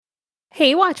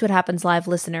Hey, Watch What Happens Live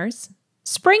listeners.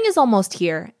 Spring is almost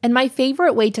here, and my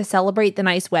favorite way to celebrate the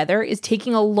nice weather is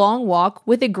taking a long walk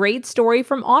with a great story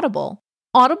from Audible.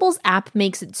 Audible's app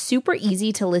makes it super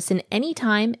easy to listen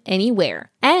anytime,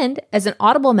 anywhere. And as an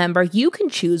Audible member, you can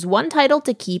choose one title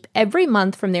to keep every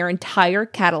month from their entire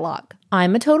catalog.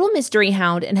 I'm a total mystery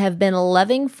hound and have been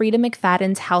loving Frida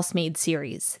McFadden's Housemaid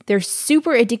series. They're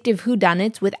super addictive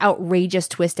whodunits with outrageous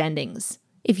twist endings.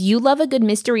 If you love a good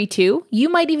mystery too, you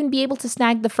might even be able to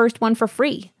snag the first one for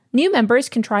free. New members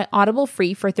can try Audible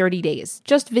free for 30 days.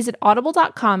 Just visit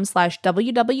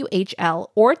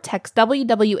audible.com/WWHL or text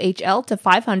WWHL to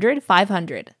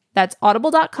 500-500. That's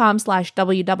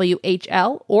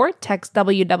audible.com/WWHL or text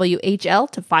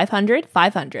WWHL to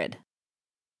 500-500.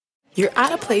 You're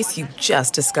at a place you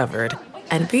just discovered.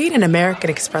 And being an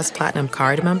American Express Platinum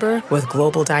card member with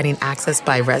Global Dining Access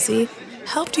by Resy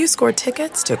helped you score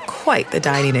tickets to quite the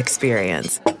dining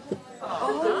experience.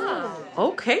 Oh,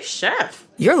 okay, chef.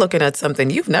 You're looking at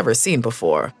something you've never seen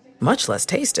before, much less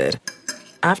tasted.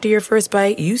 After your first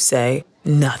bite, you say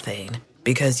nothing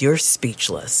because you're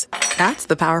speechless. That's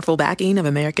the powerful backing of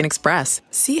American Express.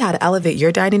 See how to elevate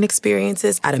your dining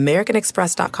experiences at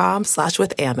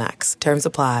americanexpress.com/withAmex. Terms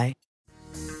apply.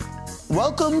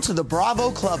 Welcome to the Bravo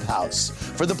Clubhouse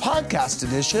for the podcast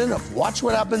edition of Watch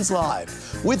What Happens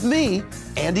Live with me,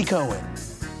 Andy Cohen.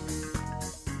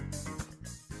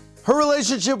 Her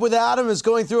relationship with Adam is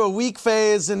going through a weak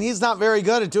phase, and he's not very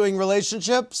good at doing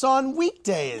relationships on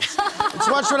weekdays. Let's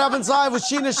watch What Happens Live with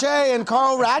Scheana Shay and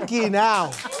Carl Radke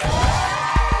now.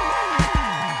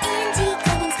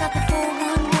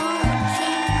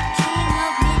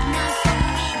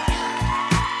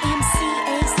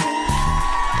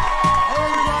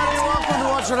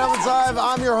 What Happens Live.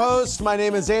 I'm your host. My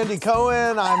name is Andy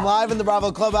Cohen. I'm live in the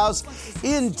Bravo Clubhouse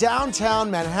in downtown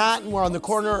Manhattan. We're on the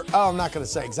corner. Oh, I'm not going to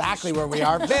say exactly where we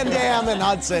are. Van Dam and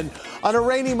Hudson on a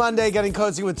rainy Monday, getting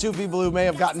cozy with two people who may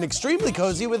have gotten extremely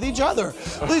cozy with each other.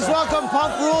 Please welcome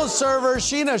Punk Rules server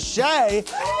Scheana Shay,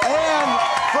 and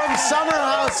from Summer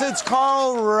House, it's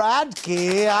Carl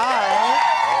Radke.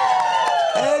 Hi.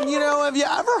 And, you know, have you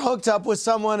ever hooked up with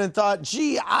someone and thought,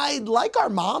 gee, I'd like our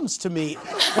moms to meet?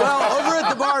 Well, over at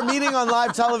the bar, meeting on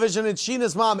live television, it's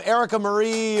Scheana's mom, Erica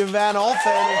Marie Van Olfen,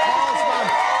 and Carl's mom,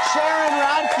 Sharon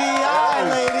Radke. Hi,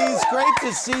 ladies. Great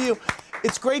to see you.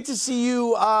 It's great to see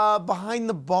you behind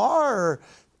the bar,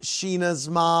 Scheana's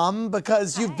mom,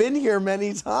 because you've been here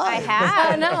many times. I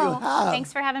have. You have.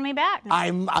 Thanks for having me back.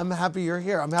 I'm happy you're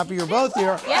here. I'm happy you're both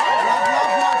here. Yeah. I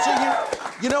love watching you.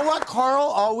 You know what? Carl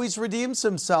always redeems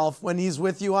himself when he's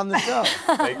with you on the show.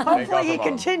 Hopefully he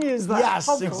continues that. Yes,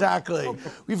 Hopefully. Exactly.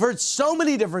 We've heard so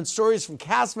many different stories from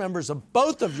cast members of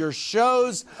both of your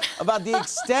shows about the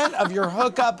extent of your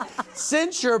hookup.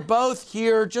 Since you're both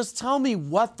here, just tell me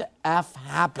what the F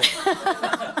happened.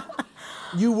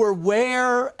 You were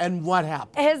where and what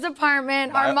happened? His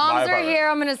apartment. Our moms are here.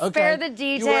 I'm going to spare the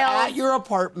details. You were at your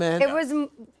apartment. It was,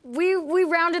 we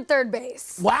rounded third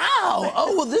base. Wow.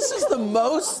 Oh, well, this is the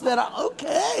most that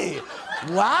okay.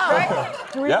 Wow. Right?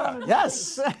 Yeah.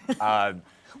 Yes.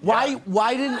 Why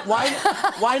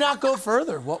not go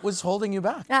further? What was holding you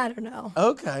back? I don't know.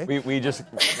 Okay. We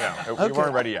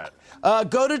weren't ready yet.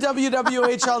 Go to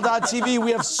WWHL.tv.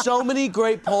 We have so many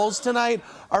great polls tonight.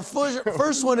 Our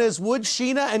first one is, would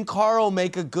Scheana and Carl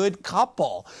make a good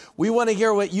couple? We want to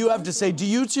hear what you have to say. Do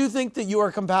you two think that you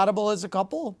are compatible as a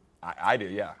couple? I do,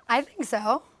 yeah. I think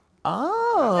so.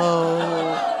 Oh.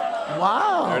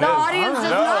 Wow. The audience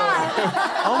does not.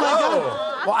 Oh, my God.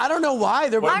 Well, I don't know why.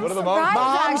 What are the moms?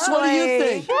 Moms, what do you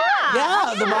think?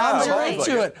 Yeah. The moms are sounds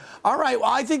into like it. All right,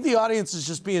 well, I think the audience is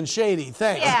just being shady.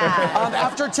 Thanks. Yeah.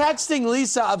 After texting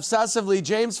Lisa obsessively,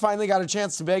 James finally got a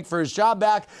chance to beg for his job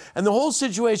back, and the whole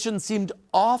situation seemed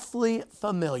awfully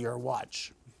familiar.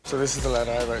 Watch. So this is the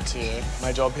letter I wrote to you.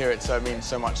 My job here at SIR means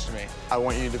so much to me. I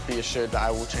want you to be assured that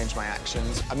I will change my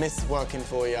actions. I miss working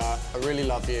for you. I really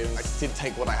love you. I did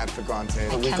take what I had for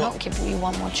granted. I cannot give you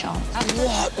one more chance.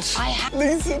 What?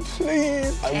 Lisa,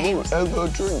 please. I won't ever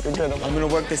drink again. I'm gonna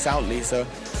work this out, Lisa.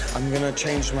 I'm gonna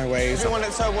change my ways. Everyone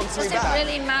at SIR wants me Does back. it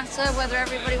really matter whether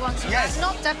everybody wants you back? It's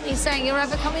not definitely saying you're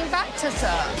ever coming back to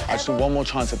SIR. I just want one more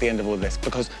chance at the end of all this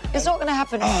because It's not going to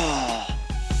happen.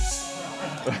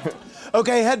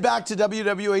 Okay, head back to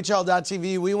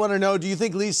WWHL.tv. We want to know, do you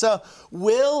think Lisa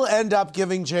will end up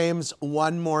giving James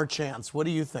one more chance? What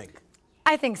do you think?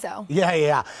 I think so.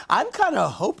 Yeah. I'm kind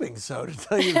of hoping so, to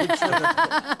tell you the truth.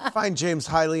 I find James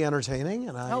highly entertaining.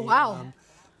 And Oh, wow.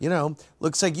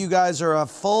 Looks like you guys are a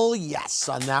full yes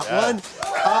on that one.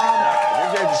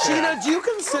 Scheana, do you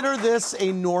consider this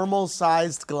a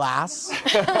normal-sized glass?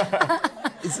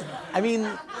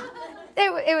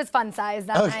 It was fun size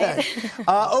that night.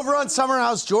 Over on Summer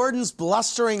House, Jordan's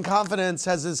blustering confidence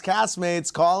has his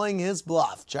castmates calling his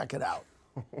bluff. Check it out.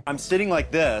 I'm sitting like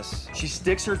this. She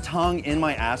sticks her tongue in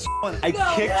my ass. I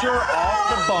kicked her off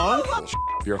the bunk.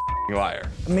 You're a liar.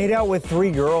 I made out with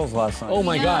 3 girls last night. Oh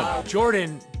my God.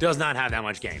 Jordan does not have that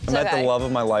much game. I met the love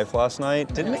of my life last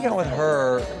night. Didn't make out with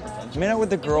her. I made out with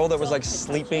the girl that was like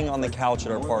sleeping on the couch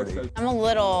at our party. I'm a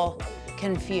little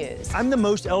confused. I'm the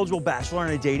most eligible bachelor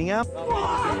on a dating app.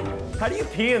 How do you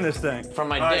pee in this thing? From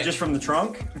my dick. Just from the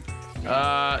trunk?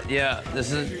 Yeah,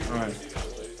 this is... All right.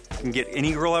 I can get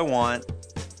any girl I want.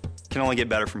 Can only get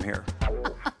better from here.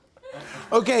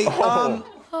 Okay,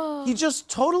 he just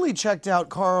totally checked out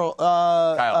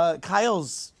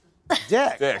Kyle's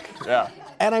dick. Dick, yeah.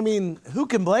 And I mean, who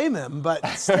can blame him? But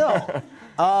still,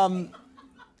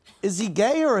 is he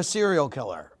gay or a serial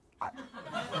killer?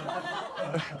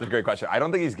 That's a great question. I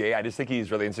don't think he's gay. I just think he's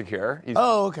really insecure.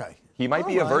 Okay. He might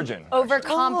be a virgin.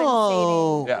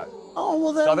 Overcompensating. Yeah. Oh,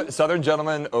 well then. Southern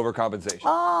gentleman overcompensation.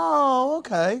 Oh,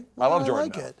 okay. I love Jordan.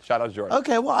 like it. Shout out to Jordan.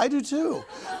 Okay, well, I do too.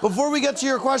 Before we get to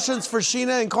your questions for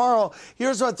Sheena and Carl,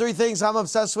 here's what 3 things I'm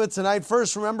obsessed with tonight.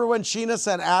 First, remember when Sheena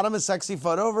sent Adam a sexy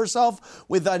photo of herself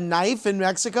with a knife in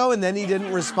Mexico and then he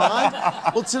didn't respond?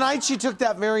 Well, tonight she took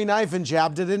that very knife and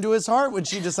jabbed it into his heart when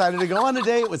she decided to go on a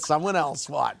date with someone else.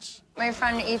 Watch. My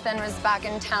friend Ethan was back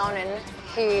in town and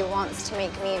he wants to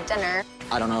make me dinner.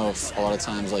 I don't know if a lot of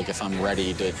times, like, if I'm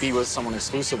ready to be with someone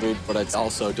exclusively, but I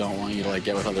also don't want you to, like,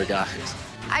 get with other guys.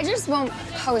 I just won't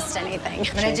post anything.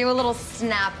 I'm gonna do a little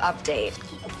snap update.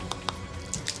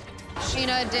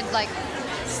 Sheena did, like,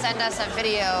 send us a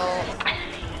video.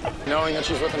 Knowing that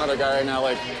she's with another guy right now,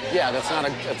 like, yeah,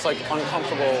 it's, like,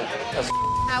 uncomfortable as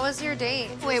How was your date?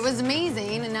 Well, it was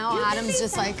amazing, and now Adam's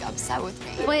just like upset with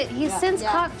me. But he's since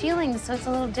caught feelings, so it's a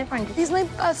little different. He's my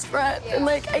best friend, and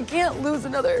like I can't lose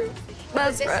another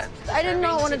best friend. I did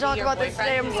not want to talk about this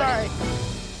today. I'm sorry.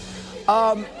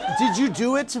 Did you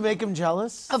do it to make him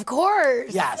jealous? Of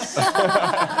course. Yes.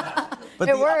 But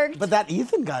it worked. But that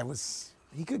Ethan guy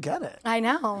he could get it. I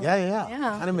know. Yeah.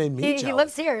 Kind of made me jealous. He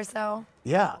lives here, so.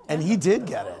 Yeah, and he did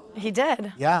get it. He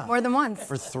did. Yeah. More than once.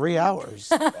 For 3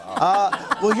 hours.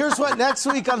 Well, here's what next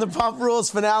week on the Pump Rules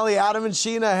finale, Adam and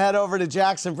Sheena head over to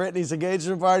Jax and Brittany's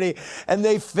engagement party, and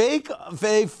they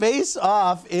face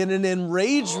off in an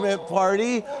enragement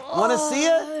party. Want to see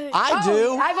it? I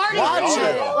do. I've already Watch seen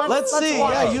it. Let's see.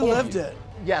 Yeah, you lived it.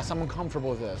 Yes, I'm uncomfortable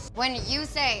with this. When you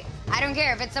say, I don't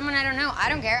care, if it's someone I don't know, I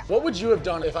don't care. What would you have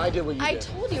done if I did what you did? I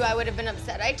told you I would have been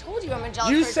upset. I told you I'm a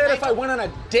jealous You person. said if I went on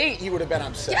a date, you would have been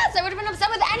upset. Yes, I would have been upset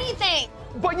with anything.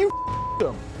 But you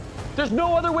him. There's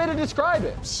no other way to describe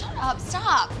it. Shut up,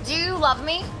 stop. Do you love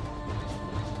me?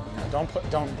 No,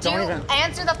 don't even.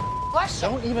 Answer the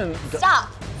question. Don't even.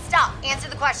 Stop, answer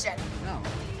the question. No.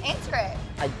 Answer it.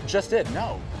 I just did,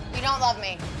 no. You don't love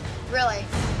me, really.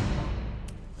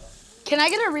 Can I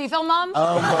get a refill, Mom?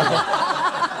 Oh, my.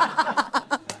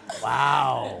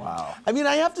 Wow. I mean,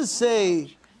 I have to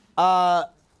say,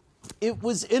 it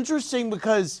was interesting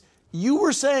because you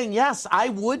were saying, yes, I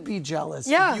would be jealous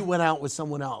if you went out with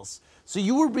someone else. So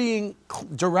you were being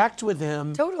direct with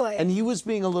him. Totally. And he was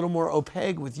being a little more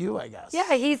opaque with you, I guess.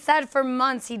 Yeah, he said for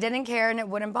months he didn't care and it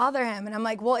wouldn't bother him. And I'm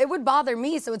like, well, it would bother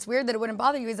me, so it's weird that it wouldn't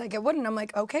bother you. He's like, it wouldn't. I'm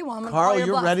like, okay, well, I'm gonna call Carl, your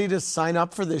you're bluff. ready to sign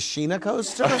up for the Sheena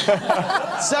coaster?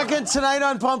 Second tonight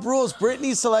on Pump Rules,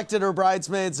 Brittany selected her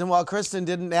bridesmaids, and while Kristen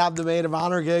didn't have the maid of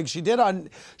honor gig, she did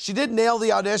nail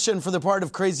the audition for the part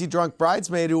of crazy drunk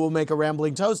bridesmaid who will make a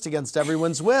rambling toast against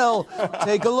everyone's will.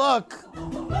 Take a look.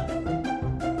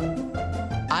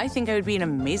 I think I would be an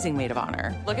amazing maid of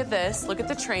honor. Look at this, look at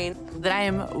the train that I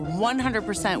am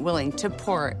 100% willing to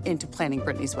pour into planning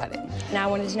Brittany's wedding. Now I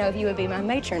wanted to know if you would be my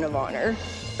matron of honor.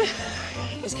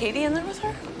 Is Katie in there with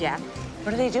her? Yeah.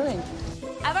 What are they doing?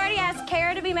 I've already asked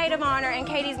Kara to be maid of honor, and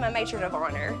Katie's my matron of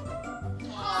honor. So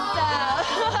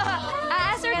I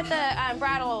asked her at the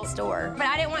bridal store, but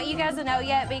I didn't want you guys to know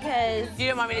yet because... You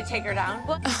didn't want me to take her down?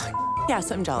 Well, yes,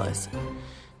 I'm jealous.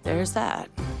 There's that.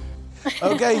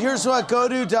 Okay, here's what. Go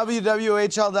to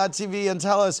WWHL.tv and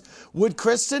tell us, would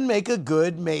Kristen make a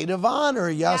good maid of honor?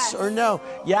 Yes or no?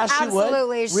 Yes, she would.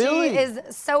 Absolutely. Really? She is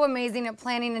so amazing at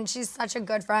planning, and she's such a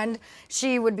good friend.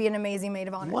 She would be an amazing maid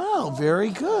of honor. Wow,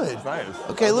 very good. Nice.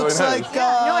 Okay, looks really like nice.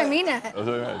 No, I mean it.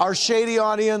 Really nice. our shady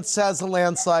audience has a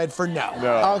landslide for no.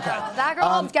 Okay. That girl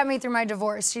helped get me through my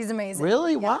divorce. She's amazing.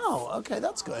 Really? Wow. Okay,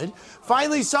 that's good.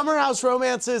 Finally, Summer House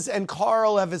romances and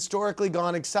Carl have historically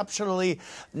gone exceptionally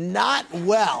not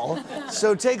well.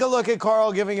 So take a look at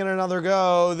Carl giving it another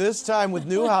go, this time with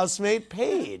new housemate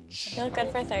Paige. You look good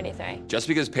for 33. Just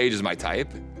because Paige is my type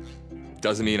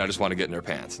doesn't mean I just want to get in her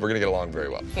pants. We're gonna get along very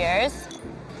well. Cheers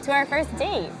to our first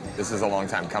date. This is a long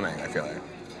time coming, I feel like.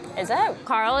 Is it?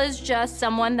 Carl is just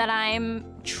someone that I'm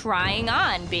trying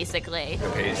on, basically. The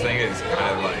Paige thing is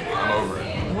kind of like, I'm over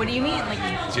it. What do you mean?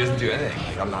 She doesn't do anything.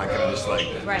 Like, I'm not gonna just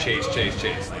Right.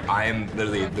 chase. Like, I am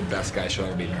literally the best guy she'll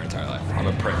ever meet in her entire life. I'm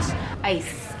a prince.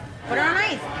 Ice. Put her on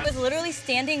ice. I was literally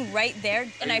standing right there,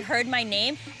 and I heard my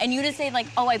name, and you just say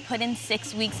oh, I put in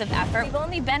 6 weeks of effort. We've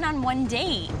only been on one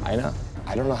date. I know.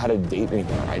 I don't know how to date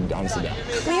anymore. I honestly don't.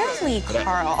 Clearly,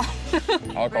 Carl.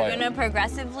 I'll call We're gonna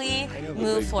progressively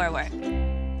move forward.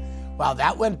 Wow,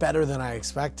 that went better than I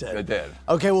expected. It did.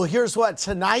 Okay, well, here's what.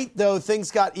 Tonight, though,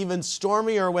 things got even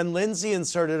stormier when Lindsay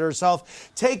inserted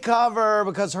herself. Take cover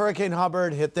because Hurricane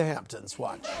Hubbard hit the Hamptons.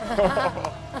 Watch.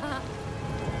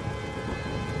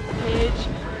 Paige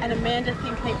and Amanda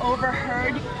think they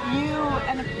overheard you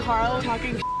and Carl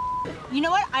talking. You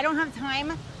know what? I don't have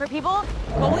time for people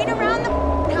going around the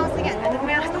house again. And then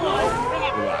we have to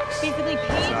Relax. basically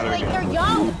Paige, they're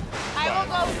young. I will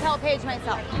go tell Paige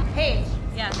myself. Paige.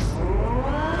 Yes.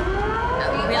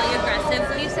 Really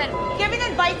aggressive. You said giving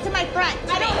advice to my friend.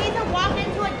 I don't need to walk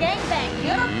into a gangbang. You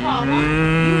have a problem.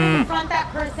 You confront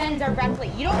that person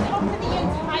directly. You don't talk to the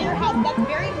entire house. That's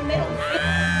very middle.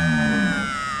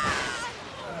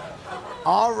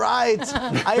 All right.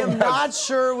 I am not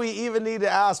sure we even need to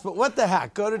ask, but what the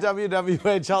heck? Go to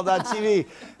WWHL.tv.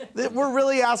 We're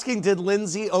really asking, did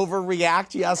Lindsay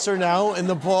overreact, yes or no, in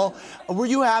the poll? Were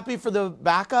you happy for the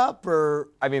backup? Or?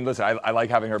 I mean, listen, I like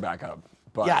having her backup,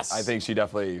 but yes. I think she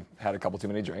definitely had a couple too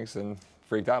many drinks and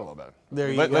freaked out a little bit. There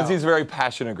you go. Lindsay's a very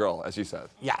passionate girl, as you said.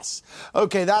 Yes.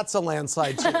 Okay, that's a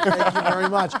landslide, too. Thank you very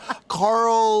much.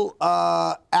 Carl,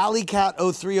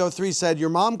 AlleyCat0303 said, your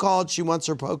mom called. She wants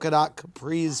her polka dot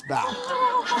capris back.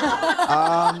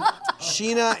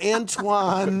 Sheena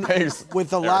Antoine,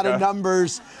 with a lot of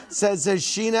numbers, says, has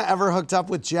Sheena ever hooked up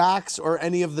with Jax or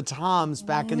any of the Toms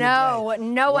back in the day? No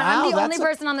one. Wow, I'm the only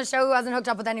person on the show who hasn't hooked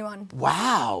up with anyone.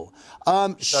 Wow.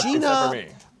 Except for me.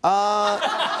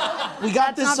 We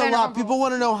got this a lot. People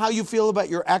want to know how you feel about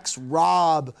your ex,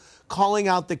 Rob, calling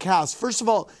out the cast. First of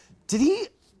all,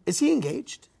 is he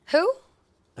engaged? Who?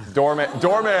 Doorman.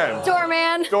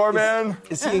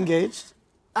 Is he engaged?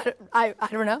 I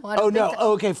don't know. I don't no. think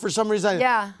so. Okay, for some reason.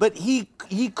 Yeah. But he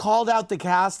called out the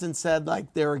cast and said,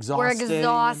 they're exhausting. We're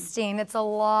exhausting. It's a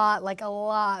lot,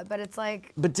 but it's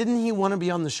like. But didn't he want to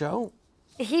be on the show?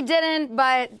 He didn't,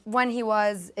 but when he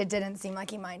was, it didn't seem like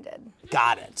he minded.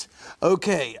 Got it.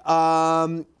 Okay.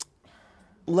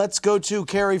 Let's go to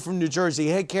Carrie from New Jersey.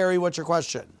 Hey, Carrie, what's your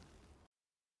question?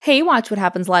 Hey, Watch What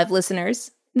Happens Live listeners.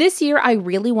 This year, I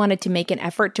really wanted to make an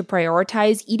effort to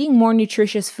prioritize eating more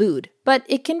nutritious food, but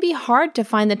it can be hard to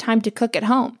find the time to cook at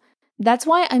home. That's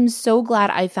why I'm so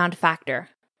glad I found Factor.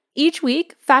 Each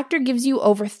week, Factor gives you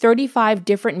over 35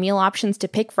 different meal options to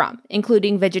pick from,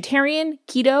 including vegetarian,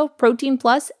 keto, protein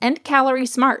plus, and calorie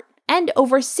smart, and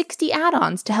over 60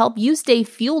 add-ons to help you stay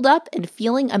fueled up and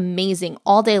feeling amazing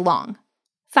all day long.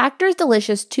 Factor's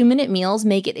delicious 2-minute meals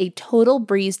make it a total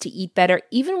breeze to eat better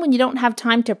even when you don't have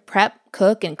time to prep,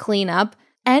 cook, and clean up.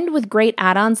 And with great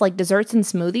add-ons like desserts and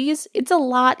smoothies, it's a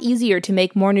lot easier to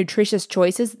make more nutritious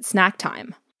choices at snack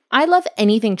time. I love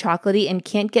anything chocolatey and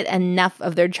can't get enough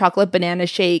of their chocolate banana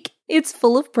shake. It's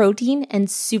full of protein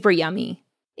and super yummy.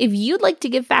 If you'd like to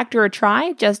give Factor a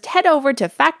try, just head over to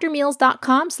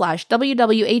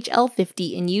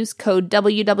factormeals.com/WWHL50 and use code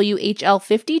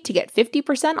WWHL50 to get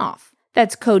 50% off.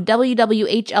 That's code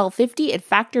WWHL50 at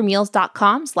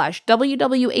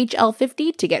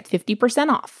factormeals.com/WWHL50 to get 50%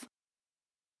 off.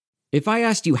 If I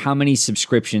asked you how many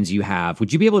subscriptions you have,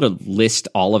 would you be able to list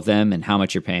all of them and how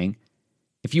much you're paying?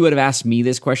 If you would have asked me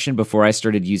this question before I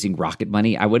started using Rocket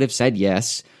Money, I would have said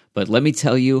yes, but let me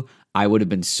tell you, I would have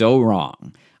been so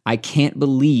wrong. I can't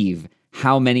believe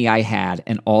how many I had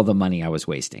and all the money I was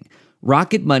wasting.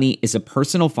 Rocket Money is a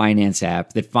personal finance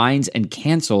app that finds and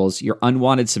cancels your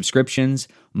unwanted subscriptions,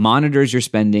 monitors your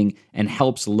spending, and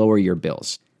helps lower your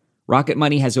bills. Rocket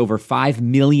Money has over 5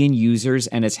 million users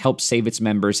and has helped save its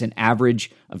members an average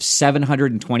of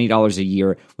 $720 a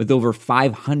year with over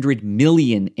 500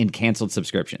 million in canceled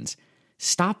subscriptions.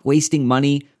 Stop wasting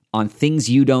money on things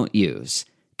you don't use.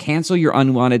 Cancel your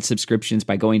unwanted subscriptions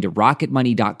by going to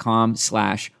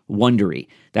rocketmoney.com/Wondery.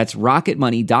 That's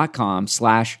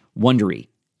rocketmoney.com/Wondery.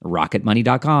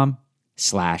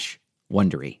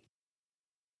 rocketmoney.com/Wondery.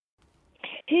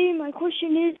 Hey, my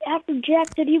question is, after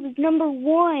Jack said he was number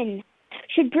one,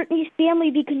 should Britney's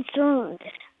family be concerned?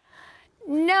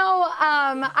 No,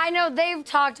 I know they've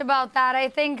talked about that. I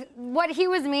think what he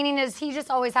was meaning is he just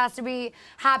always has to be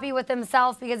happy with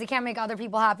himself because he can't make other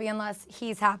people happy unless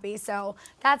he's happy. So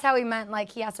that's how he meant,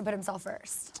 like, he has to put himself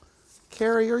first.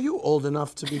 Carrie, are you old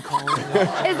enough to be calling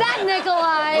that? Is that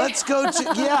Nikolai? Let's go to,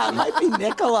 yeah, it might be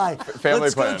Nikolai.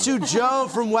 Let's go to Joe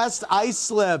from West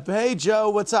Islip. Hey, Joe,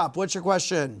 what's up? What's your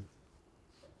question?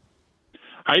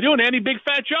 How you doing, Andy? Big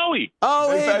Fat Joey.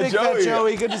 Oh, hey, Big Fat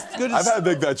Joey. Good to I've had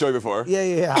Big Fat Joey before.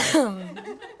 Yeah.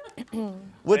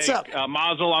 What's up?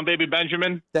 Mazel on Baby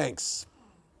Benjamin. Thanks.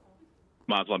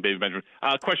 Mazel on Baby Benjamin.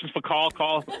 Questions for Carl.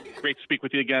 Carl, great to speak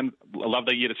with you again. I love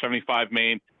that you had a 75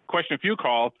 main. Question for you,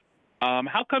 Carl.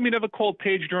 How come you never called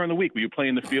Paige during the week? Were you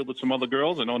playing the field with some other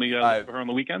girls and only for her on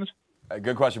the weekends?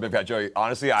 Good question, Big Fat Joey.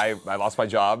 Honestly, I lost my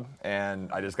job,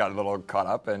 and I just got a little caught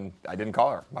up, and I didn't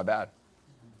call her. My bad.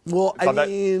 Well, I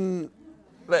mean,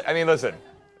 listen.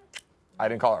 I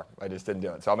didn't call her. I just didn't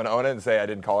do it. So I'm going to own it and say I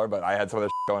didn't call her, but I had some other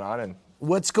going on. And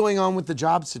what's going on with the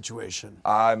job situation?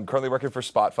 I'm currently working for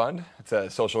Spot Fund. It's a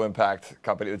social impact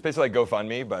company. It's basically like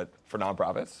GoFundMe, but for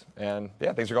nonprofits. And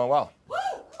yeah, things are going well.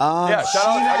 Yeah, shout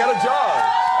out. I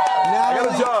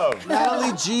got a job.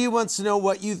 Natalie G wants to know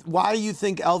why you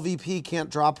think LVP can't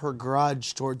drop her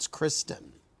grudge towards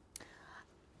Kristen.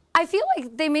 I feel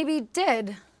like they maybe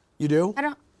did. You do?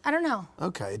 I don't know.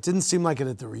 Okay, it didn't seem like it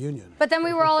at the reunion. But then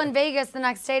we were all in Vegas the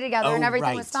next day together, and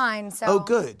everything was fine. So. Oh,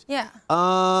 good. Yeah.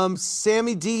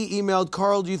 Sammy D emailed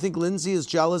Carl. Do you think Lindsay is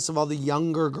jealous of all the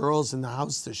younger girls in the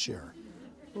house this year?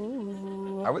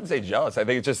 Ooh. I wouldn't say jealous. I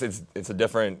think it's a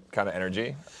different kind of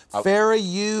energy. Farrah,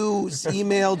 you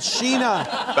emailed Sheena.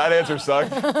 That answer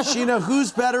sucked. Sheena,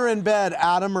 who's better in bed,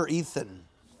 Adam or Ethan?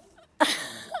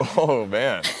 Oh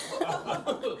man.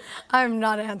 I'm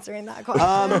not answering that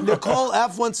question. Nicole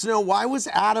F wants to know why was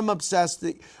Adam upset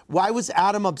that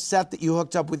you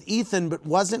hooked up with Ethan, but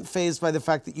wasn't fazed by the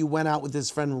fact that you went out with his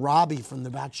friend Robbie from The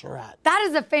Bachelorette? That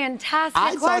is a fantastic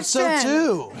question. I thought so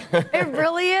too. It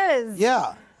really is.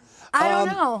 Yeah. I don't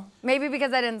know. Maybe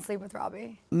because I didn't sleep with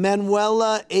Robbie.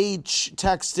 Manuela H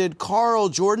texted, Carl,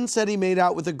 Jordan said he made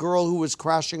out with a girl who was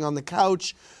crashing on the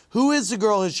couch. Who is the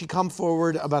girl? Has she come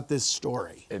forward about this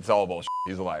story? It's all bullshit.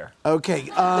 He's a liar. Okay.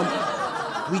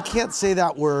 We can't say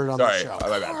that word on the show.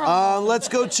 Sorry, my bad. Let's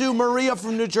go to Maria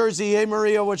from New Jersey. Hey,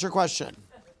 Maria, what's your question?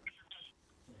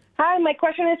 Hi, my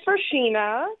question is for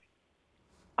Sheena.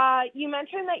 You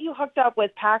mentioned that you hooked up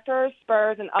with Packers,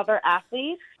 Spurs, and other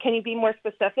athletes. Can you be more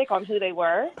specific on who they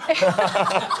were?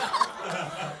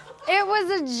 It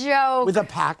was a joke. With a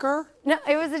Packer? No,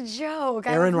 it was a joke.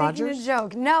 Aaron I was making Rodgers? a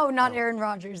joke. No, not Aaron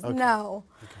Rodgers. Okay. No.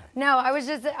 Okay. No,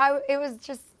 it was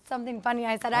just something funny.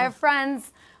 I said, I have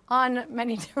friends on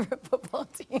many different football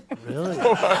teams. Really?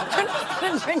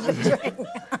 I'm drink the drink.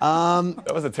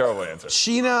 That was a terrible answer.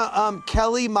 Sheena,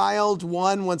 Kelly Mild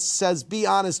One says, be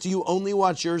honest, do you only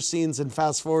watch your scenes and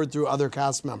fast forward through other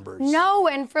cast members? No,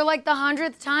 and for like the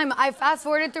 100th time, I fast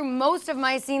forwarded through most of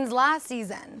my scenes last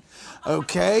season.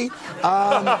 Okay.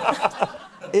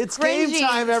 It's Cringy. game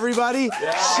time, everybody.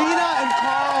 Yeah. Sheena and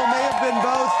Carl may have been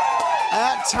both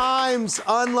at times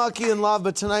unlucky in love,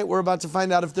 but tonight we're about to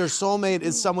find out if their soulmate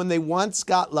is someone they once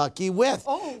got lucky with.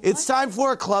 It's time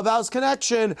for a Clubhouse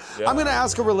Connection. Yeah. I'm going to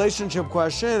ask a relationship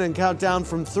question and count down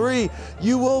from 3.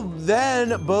 You will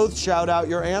then both shout out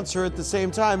your answer at the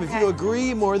same time. If you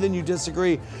agree more than you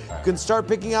disagree, you can start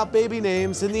picking out baby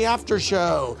names in the after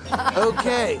show.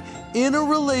 Okay. In a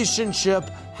relationship,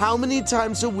 how many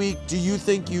times a week do you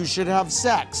think you should have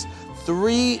sex?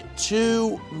 3,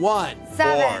 2, 1.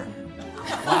 7.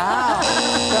 Wow.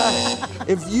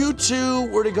 Okay. If you two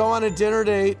were to go on a dinner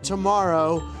date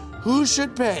tomorrow, who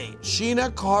should pay?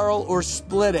 Sheena, Carl, or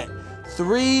split it?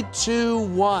 3, 2,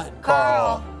 1.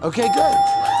 Carl. Okay, good.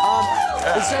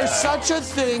 Is there such a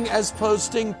thing as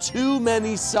posting too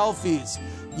many selfies?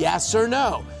 Yes or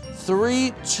no?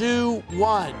 3, 2,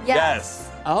 1. Yes.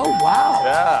 Oh, wow.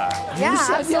 Yeah. You Yeah,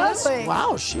 said yes? absolutely.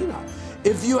 Wow, Sheena.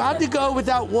 If you had to go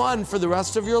without one for the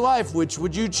rest of your life, which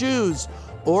would you choose?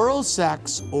 Oral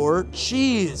sex or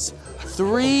cheese?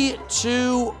 3,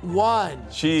 2, 1.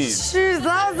 Cheese. Shoes,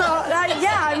 that was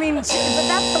yeah, I mean, but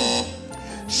that's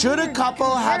Should a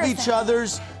couple have each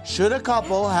other's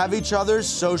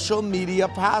social media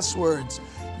passwords?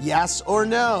 Yes or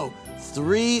no?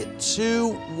 3, 2,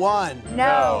 1.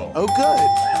 No. Oh, good.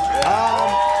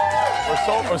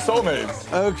 We're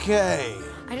soulmates. Okay.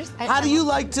 How do you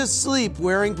like to sleep?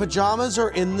 Wearing pajamas or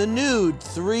in the nude?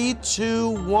 3, 2,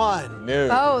 1. Nude.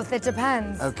 Both, it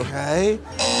depends. Okay.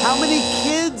 How many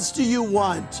kids do you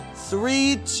want?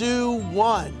 3, 2,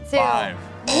 1. 2. I'm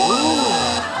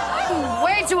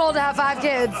way too old to have 5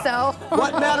 kids, so.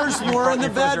 What matters more in the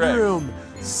bedroom?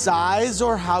 Size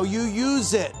or how you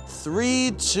use it?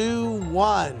 3, 2,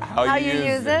 1. How you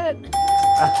use it?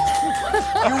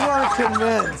 You weren't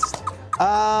convinced.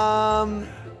 That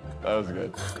was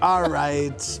good. All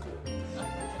right.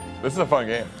 This is a fun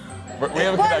game. We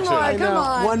have a connection. More, come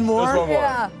on. One more? Just one more.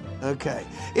 Yeah. Okay.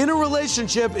 In a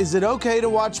relationship, is it okay to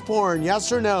watch porn?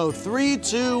 Yes or no? 3,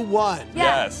 2, 1.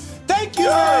 Yes. Thank you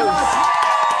very much.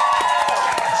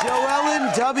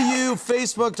 Joellen W.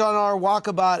 Facebooked on our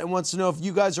Walkabout and wants to know if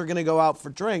you guys are going to go out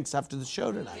for drinks after the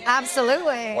show tonight.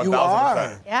 Absolutely. You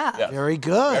are? Yeah. Very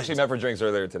good. We actually met for drinks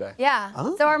earlier today. Yeah.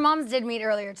 Oh. So our moms did meet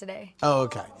earlier today. Oh,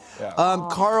 okay. Yeah.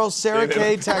 Carl, Sarah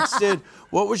Kay texted,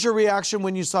 what was your reaction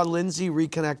when you saw Lindsay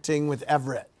reconnecting with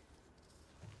Everett?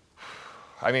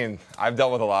 I mean, I've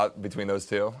dealt with a lot between those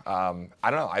two. I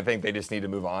don't know. I think they just need to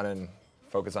move on and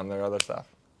focus on their other stuff.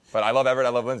 But I love Everett. I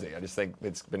love Lindsay. I just think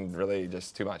it's been really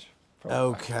just too much.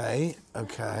 Okay. No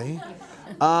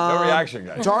reaction,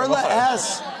 guys. Darla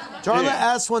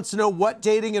S wants to know what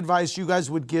dating advice you guys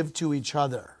would give to each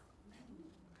other.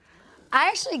 I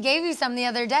actually gave you some the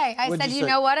other day. I What'd said, you you say?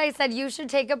 know what? I said you should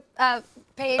take a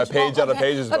page out of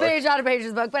Paige's book. A page out of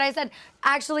Paige's book. But I said,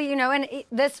 actually, and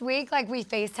this week, like, we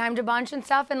FaceTimed a bunch and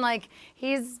stuff, and, like,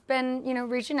 he's been,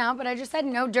 reaching out. But I just said,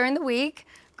 during the week,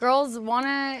 girls want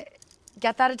to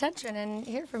get that attention and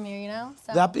hear from you,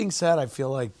 So. That being said, I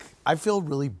feel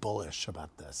really bullish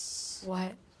about this.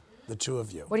 What? The two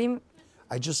of you. What do you?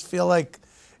 I just feel like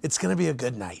it's going to be a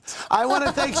good night. I want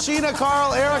to thank Sheena,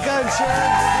 Carl, Erica, and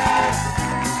Sharon.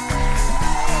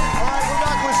 All right, we're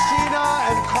back with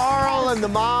Sheena and Carl and the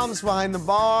moms behind the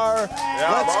bar.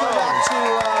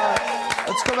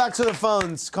 Let's go back to the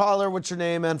phones. Caller, what's your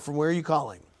name and from where are you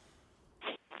calling?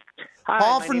 Hi,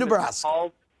 Paul my from name is Nebraska.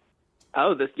 Paul.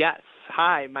 Oh, yes.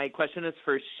 Hi, my question is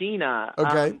for Sheena.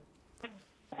 Okay.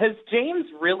 Has James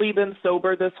really been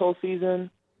sober this whole season?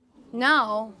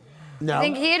 No. No. I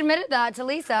think he admitted that to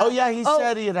Lisa. Oh, yeah, he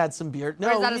said he had some beer. No,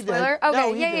 Or is that a he spoiler? did. Okay,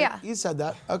 No, he yeah, did. yeah. He said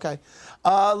that. Okay.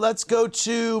 Let's go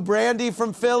to Brandy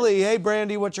from Philly. Hey,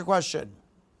 Brandy, what's your question?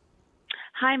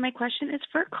 Hi, my question is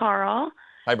for Carl.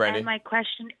 Hi, Brandy. And my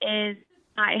question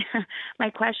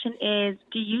is,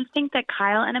 do you think that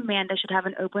Kyle and Amanda should have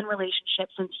an open relationship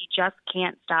since he just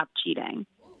can't stop cheating?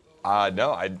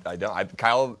 No, I don't.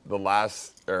 Kyle,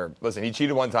 listen, he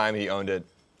cheated one time. He owned it.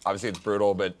 Obviously, it's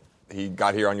brutal, but he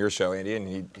got here on your show, Andy, and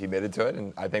he admitted to it,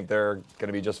 and I think they're going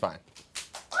to be just fine.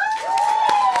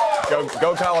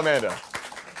 Go, Kyle, Amanda.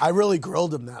 I really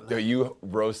grilled him that night. Dude, you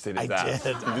roasted his ass.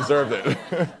 did. He deserved it.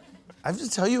 I have to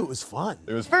tell you, it was fun.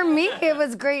 It was. For me, it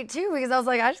was great too because I was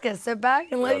like, I just gotta sit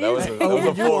back and let you. Did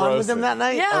you full on with him that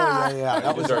night? Yeah. Oh, yeah.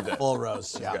 That was a deserved it. full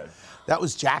roast. Yeah. That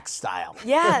was Jack style.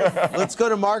 Yes. Let's go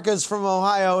to Marcus from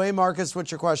Ohio. Hey, Marcus, what's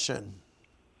your question?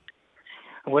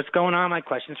 What's going on? My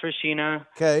question's for Sheena.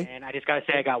 Okay. And I just gotta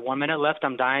say, I got 1 minute left.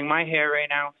 I'm dyeing my hair right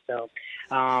now. So,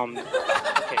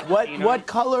 okay, What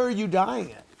color are you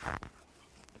dyeing it?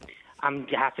 I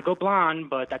have to go blonde,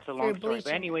 but that's a long You're story. But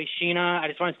bleaching. anyway, Sheena, I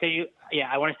just want to say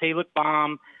I want to say you look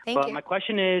bomb. Thank but you. my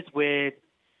question is with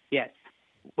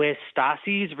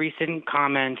Stassi's recent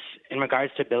comments in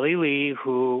regards to Billy Lee,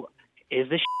 who is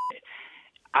the shit,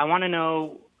 I want to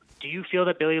know, do you feel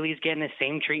that Billy Lee's getting the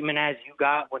same treatment as you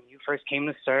got when you first came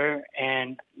to SUR?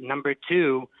 And number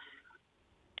two,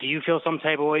 do you feel some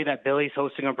type of way that Billy's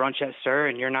hosting a brunch at SUR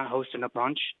and you're not hosting a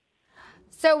brunch?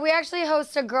 So we actually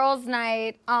host a girls'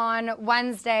 night on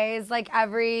Wednesdays, like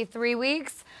every 3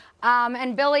 weeks.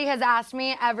 And Billy has asked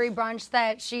me every brunch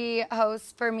that she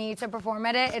hosts for me to perform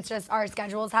at it. It's just our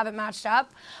schedules haven't matched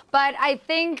up. But I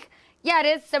think, it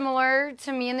is similar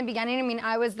to me in the beginning. I mean,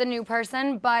 I was the new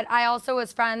person, but I also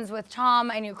was friends with Tom.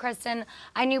 I knew Kristen.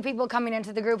 I knew people coming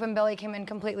into the group, and Billy came in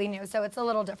completely new. So it's a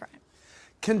little different.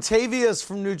 Contavious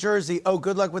from New Jersey. Oh,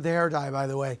 good luck with the hair dye, by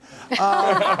the way.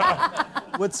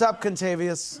 What's up,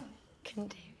 Contavious?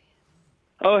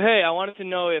 Oh, hey, I wanted to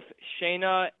know if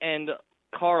Shayna and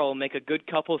Carl make a good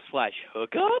couple /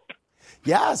 hookup?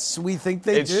 Yes, we think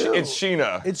they do. It's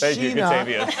Sheena. It's Thank Sheena.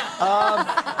 you,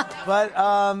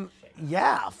 Contavious.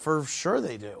 Yeah, for sure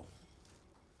they do.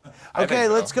 Okay,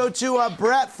 let's go to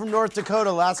Brett from North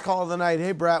Dakota. Last call of the night.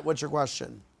 Hey, Brett, what's your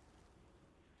question?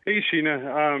 Hey,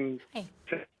 Sheena.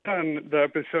 On the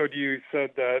episode, you said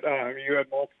that you had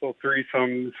multiple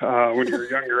threesomes when you were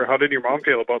younger. How did your mom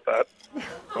feel about that?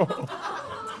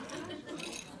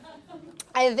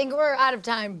 I think we're out of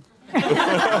time.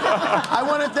 I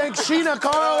want to thank Sheena,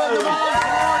 Carl, and the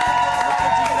moms for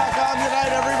TV.com. Good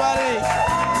night, everybody.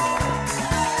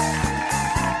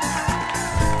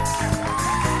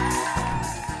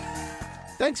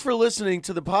 Thanks for listening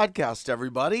to the podcast,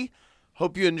 everybody.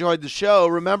 Hope you enjoyed the show.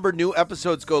 Remember, new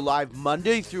episodes go live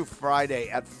Monday through Friday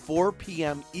at 4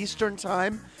 p.m. Eastern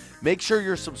Time. Make sure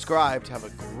you're subscribed. Have a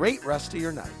great rest of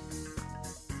your night.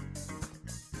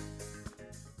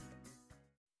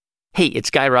 Hey, it's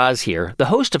Guy Raz here, the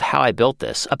host of How I Built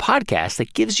This, a podcast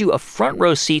that gives you a front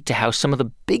row seat to how some of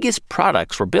the biggest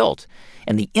products were built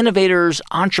and the innovators,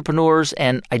 entrepreneurs,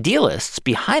 and idealists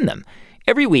behind them.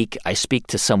 Every week, I speak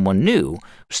to someone new.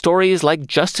 Stories like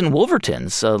Justin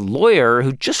Wolverton's, a lawyer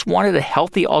who just wanted a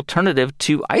healthy alternative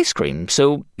to ice cream,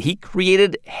 so he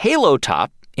created Halo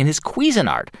Top in his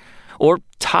Cuisinart. Or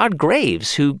Todd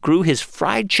Graves, who grew his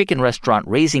fried chicken restaurant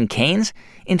Raising Cane's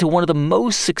into one of the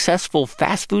most successful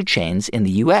fast food chains in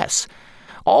the U.S.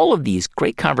 All of these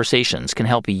great conversations can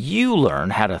help you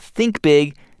learn how to think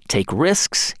big, take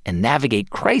risks, and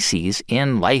navigate crises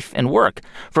in life and work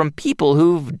from people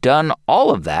who've done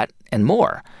all of that and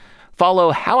more.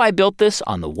 Follow How I Built This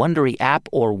on the Wondery app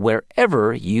or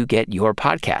wherever you get your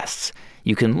podcasts.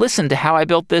 You can listen to How I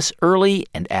Built This early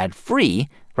and ad-free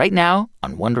right now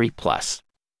on Wondery Plus.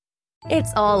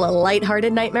 It's all a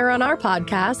lighthearted nightmare on our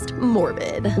podcast,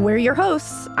 Morbid. We're your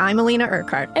hosts. I'm Alina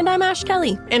Urquhart. And I'm Ash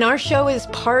Kelly. And our show is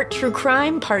part true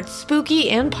crime, part spooky,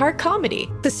 and part comedy.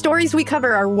 The stories we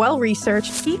cover are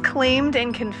well-researched. He claimed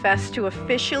and confessed to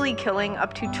officially killing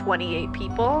up to 28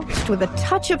 people. With a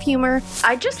touch of humor.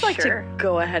 I'd just like to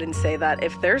go ahead and say that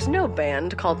if there's no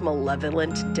band called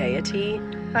Malevolent Deity,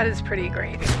 that is pretty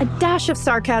great. A dash of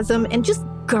sarcasm and just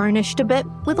garnished a bit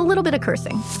with a little bit of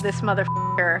cursing. This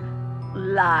motherfucker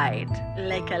lied.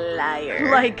 Like a liar.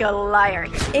 Like a liar.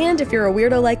 And if you're a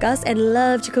weirdo like us and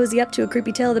love to cozy up to a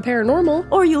creepy tale of the paranormal,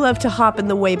 or you love to hop in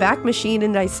the Wayback Machine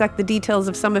and dissect the details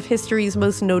of some of history's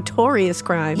most notorious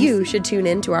crimes, you should tune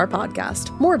in to our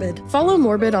podcast, Morbid. Follow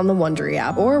Morbid on the Wondery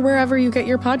app or wherever you get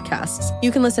your podcasts.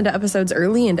 You can listen to episodes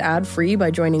early and ad-free by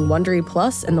joining Wondery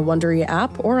Plus in the Wondery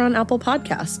app or on Apple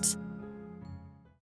Podcasts.